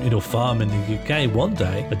little communal farm in the UK, one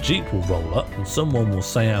day a Jeep will roll up and someone will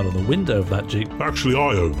say out of the window of that Jeep, Actually,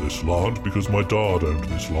 I own this land because my dad owned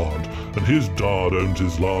this land, and his dad owned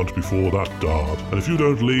his land before that dad. And if you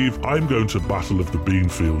don't leave, I'm going to Battle of the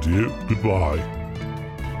Beanfield you. Goodbye.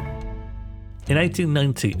 In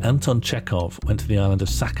 1890, Anton Chekhov went to the island of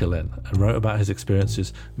Sakhalin and wrote about his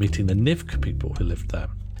experiences meeting the Nivka people who lived there.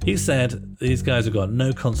 He said these guys have got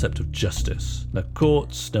no concept of justice, no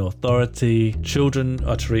courts, no authority. Children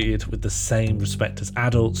are treated with the same respect as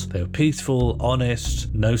adults. They were peaceful,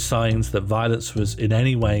 honest, no signs that violence was in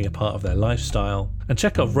any way a part of their lifestyle. And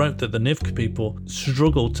Chekhov wrote that the Nivka people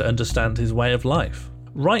struggled to understand his way of life,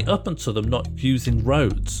 right up until them not using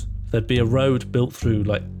roads. There'd be a road built through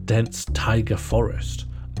like dense taiga forest,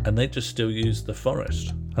 and they'd just still use the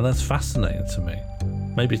forest. And that's fascinating to me.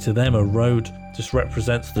 Maybe to them a road just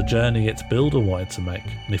represents the journey its builder wanted to make.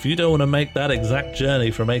 And if you don't want to make that exact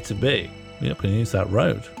journey from A to B, you're not going to use that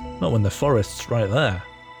road. Not when the forest's right there.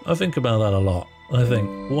 I think about that a lot. I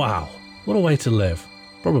think, wow, what a way to live.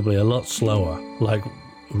 Probably a lot slower, like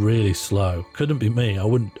really slow. Couldn't be me. I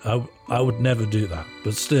would never do that.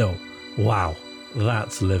 But still, wow,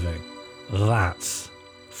 that's living. That's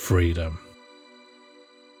freedom.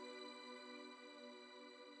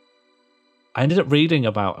 I ended up reading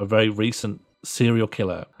about a very recent serial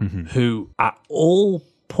killer who, at all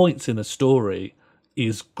points in the story,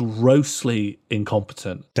 is grossly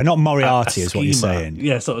incompetent. They're not Moriarty, is what you're saying.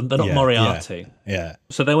 Yeah, so they're not Moriarty. Yeah.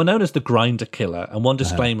 So they were known as the Grinder Killer, and one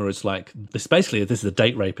disclaimer is like, this is a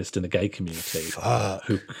date rapist in the gay community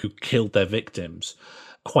who killed their victims.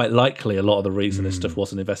 Quite likely, a lot of the reason this stuff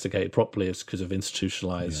wasn't investigated properly is because of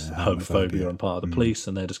institutionalized homophobia on part of the police,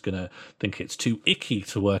 and they're just going to think it's too icky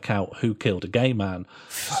to work out who killed a gay man,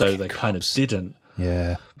 so they kind of didn't.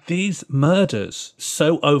 Yeah. These murders,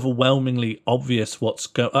 so overwhelmingly obvious what's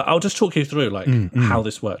going. I'll just talk you through how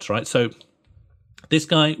this works, right? So this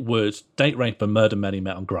guy would date rape and murder men he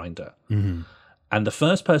met on Grindr. And the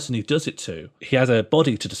first person he does it to, he has a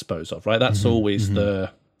body to dispose of, right? That's always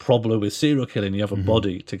the problem with serial killing. You have a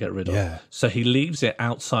body to get rid of. So he leaves it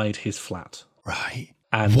outside his flat. Right.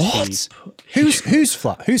 And what? Whose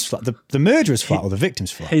flat? Whose flat? The murderer's flat or the victim's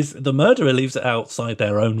flat? The murderer leaves it outside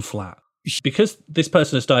their own flat. Because this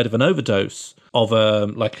person has died of an overdose of a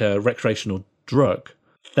recreational drug,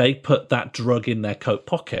 they put that drug in their coat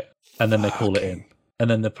pocket and then they call it in. And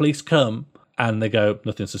then the police come and they go,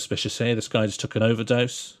 nothing suspicious here. This guy just took an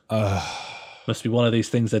overdose. Must be one of these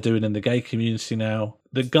things they're doing in the gay community now.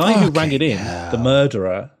 The guy who rang it in, the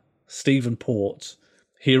murderer, Stephen Port,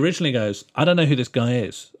 he originally goes, I don't know who this guy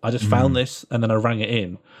is. I just found this and then I rang it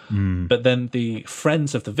in. But then the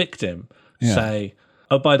friends of the victim say,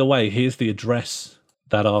 oh, by the way, here's the address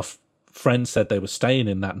that our friends said they were staying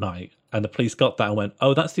in that night. And the police got that and went,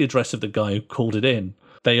 oh, that's the address of the guy who called it in.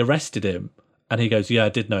 They arrested him. And he goes, yeah, I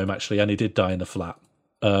did know him actually. And he did die in the flat.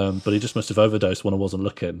 But he just must have overdosed when I wasn't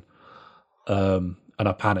looking. And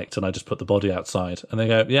I panicked and I just put the body outside. And they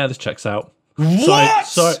go, yeah, this checks out. What?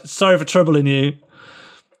 Sorry for troubling you.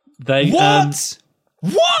 They What?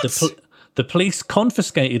 The police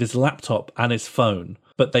confiscated his laptop and his phone,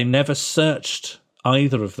 but they never searched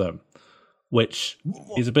either of them, which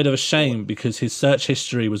is a bit of a shame because his search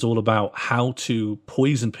history was all about how to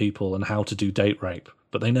poison people and how to do date rape,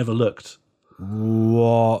 but they never looked.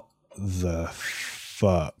 What the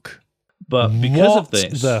fuck? But because of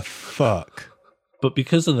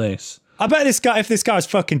this, I bet if this guy was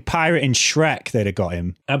fucking pirating Shrek, they'd have got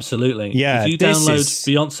him. Absolutely. Yeah. If you download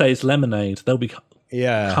Beyonce's Lemonade, they'll be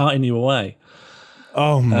carting you away.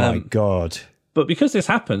 Oh my God. But because this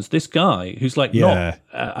happens, this guy who's like not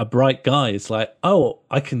a bright guy is like, oh,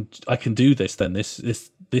 I can do this. Then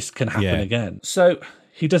this can happen again. So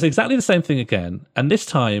he does exactly the same thing again, and this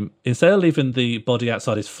time instead of leaving the body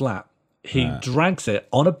outside his flat, he drags it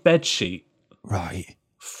on a bed sheet, right,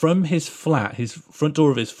 from his flat, his front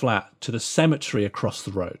door of his flat, to the cemetery across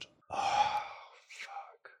the road. Oh,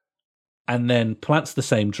 fuck! And then plants the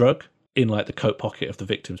same drug in like the coat pocket of the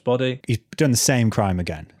victim's body. He's done the same crime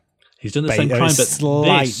again. He's done the same crime, but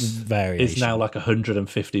slight this variation is now like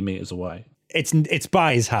 150 meters away. It's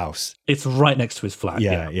by his house. It's right next to his flat.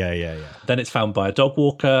 Yeah. Then it's found by a dog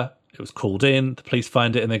walker. It was called in. The police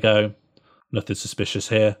find it and they go, nothing suspicious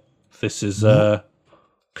here. This is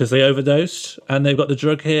because they overdosed and they've got the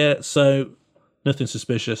drug here, so nothing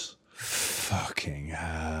suspicious. Fucking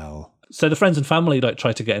hell. So the friends and family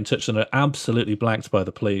try to get in touch and are absolutely blanked by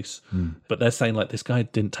the police. But they're saying this guy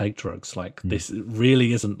didn't take drugs. This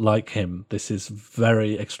really isn't like him. This is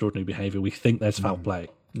very extraordinary behavior. We think there's foul play.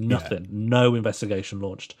 Nothing. No investigation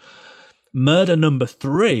launched. Murder number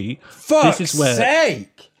 3. Fuck's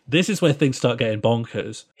sake! This is where things start getting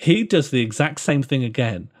bonkers. He does the exact same thing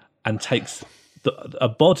again and takes a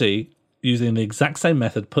body using the exact same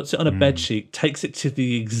method, puts it on a bed sheet, takes it to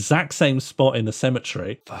the exact same spot in the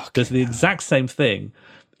cemetery, does the exact same thing.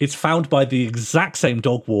 It's found by the exact same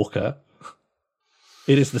dog walker.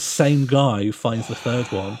 It is the same guy who finds the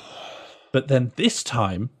third one. But then this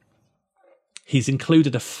time, he's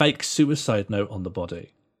included a fake suicide note on the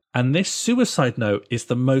body. And this suicide note is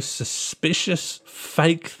the most suspicious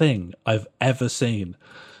fake thing I've ever seen.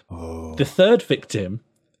 Oh. The third victim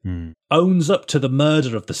owns up to the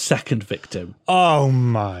murder of the second victim. Oh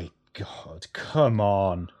my God, come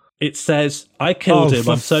on. It says, I killed him,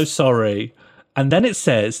 I'm so sorry. And then it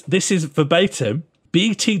says, this is verbatim,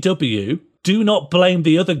 BTW, do not blame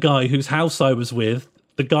the other guy whose house I was with,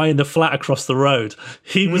 the guy in the flat across the road.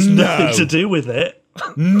 He was nothing to do with it.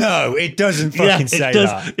 No, it doesn't fucking say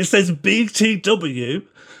that. It says BTW.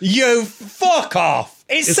 You fuck off.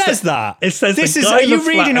 It says that. It says this the is. guy Are in the you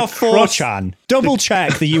reading flat off 4chan? Double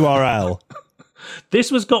check the URL.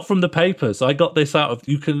 This was got from the papers. I got this out of.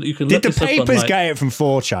 You can look Did the this up on, papers get it from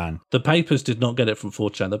 4chan? The papers did not get it from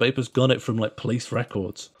 4chan. The papers got it from like police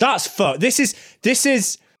records. That's fuck. This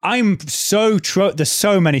is. I'm so. There's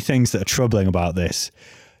so many things that are troubling about this.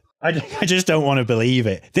 I just don't want to believe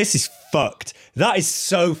it. This is fucked. That is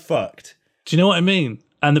so fucked. Do you know what I mean?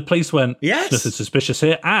 And the police went, yes, nothing suspicious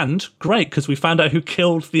here. And great, because we found out who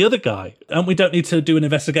killed the other guy. And we don't need to do an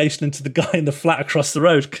investigation into the guy in the flat across the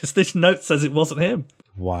road because this note says it wasn't him.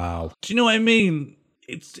 Wow. Do you know what I mean?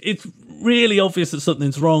 It's really obvious that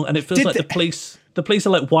something's wrong. And it feels like the police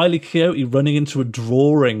are like Wile E. Coyote running into a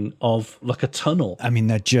drawing of like a tunnel. I mean,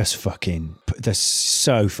 they're so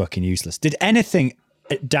fucking useless. Did anything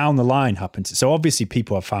down the line happen so obviously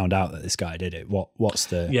people have found out that this guy did it. What's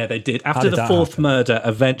the... Yeah, they did. After the fourth murder,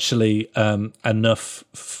 eventually enough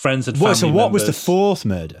friends and family So what was the fourth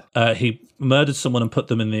murder? He murdered someone and put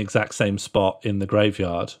them in the exact same spot in the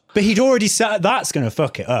graveyard. But he'd already said that's going to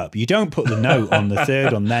fuck it up. You don't put the note on the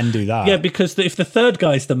third one, then do that. Yeah, because if the third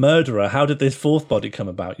guy's the murderer, how did this fourth body come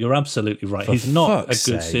about? You're absolutely right. He's not a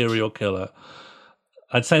good serial killer.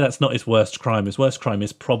 I'd say that's not his worst crime. His worst crime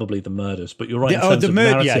is probably the murders. But you're right, in terms of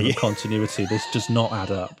narrative and continuity, this does not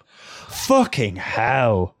add up. Fucking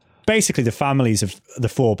hell. Basically, the families of the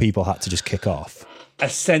four people had to just kick off.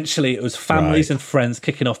 Essentially, it was families and friends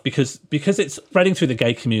kicking off because it's spreading through the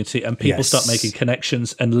gay community and people start making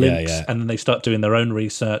connections and links and then they start doing their own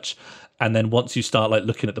research. And then once you start like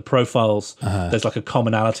looking at the profiles, there's like a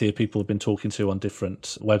commonality of people who've been talking to on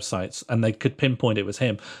different websites, and they could pinpoint it was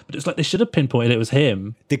him. But it's like they should have pinpointed it was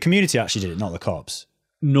him. The community actually did it, not the cops.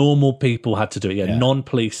 Normal people had to do it. Yeah.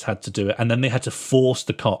 Non-police had to do it, and then they had to force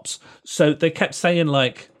the cops. So they kept saying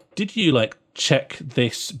like, "Did you like check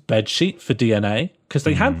this bedsheet for DNA?" Because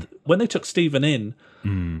they had when they took Stephen in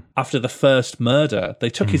after the first murder,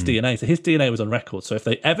 they took his DNA. So his DNA was on record. So if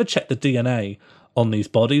they ever checked the DNA on these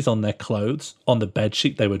bodies, on their clothes, on the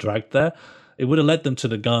bedsheet they were dragged there, it would have led them to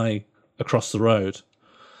the guy across the road.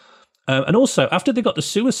 And also, after they got the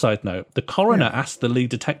suicide note, the coroner asked the lead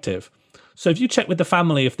detective, so have you checked with the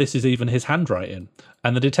family if this is even his handwriting?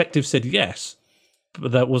 And the detective said yes,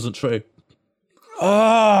 but that wasn't true.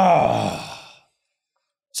 Oh.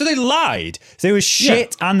 So they lied. They were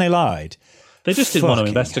shit and they lied. They just didn't want to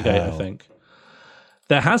investigate, I think.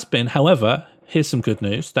 There has been, however, here's some good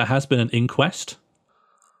news. There has been an inquest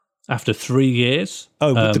after 3 years.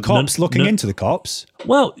 Oh, with the cops looking into the cops?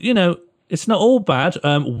 Well, you know, it's not all bad.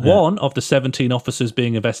 One of the 17 officers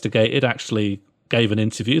being investigated actually gave an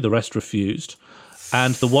interview. The rest refused.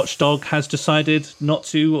 And the watchdog has decided not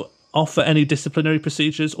to offer any disciplinary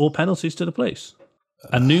procedures or penalties to the police.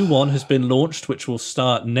 A new one has been launched, which will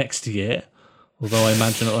start next year, although I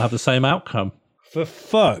imagine it'll have the same outcome. For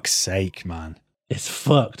fuck's sake, man. It's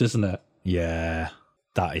fucked, isn't it? Yeah,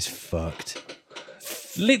 that is fucked.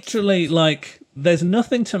 Literally, like, there's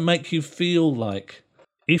nothing to make you feel like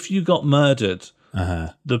if you got murdered,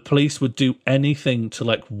 the police would do anything to,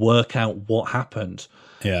 like, work out what happened.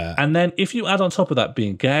 Yeah. And then if you add on top of that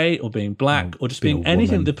being gay or being black or just being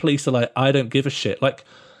anything, the police are like, I don't give a shit. Like,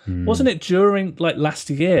 wasn't it during, like, last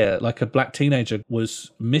year, like, a black teenager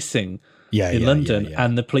was missing in London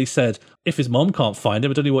and the police said, if his mom can't find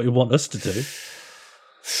him, I don't know what you want us to do.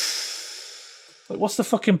 Like, what's the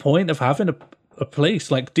fucking point of having a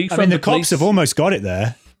police? Like, defund the cops have almost got it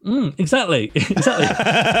there. Exactly.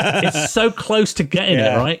 It's so close to getting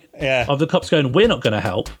it, right? Yeah. Of the cops going, we're not going to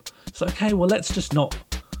help. It's like, okay, well, let's just not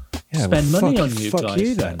spend money on you fuck guys.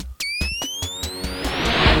 You then.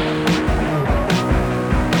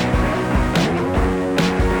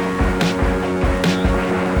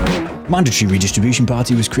 Mandatory Redistribution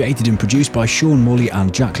Party was created and produced by Sean Morley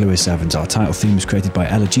and Jack Lewis Evans. Our title theme was created by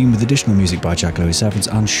Ella Jean with additional music by Jack Lewis Evans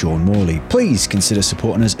and Sean Morley. Please consider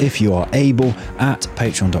supporting us if you are able at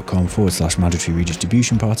patreon.com/Mandatory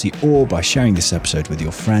Redistribution Party or by sharing this episode with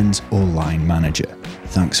your friends or line manager.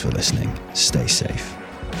 Thanks for listening. Stay safe.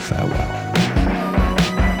 Farewell.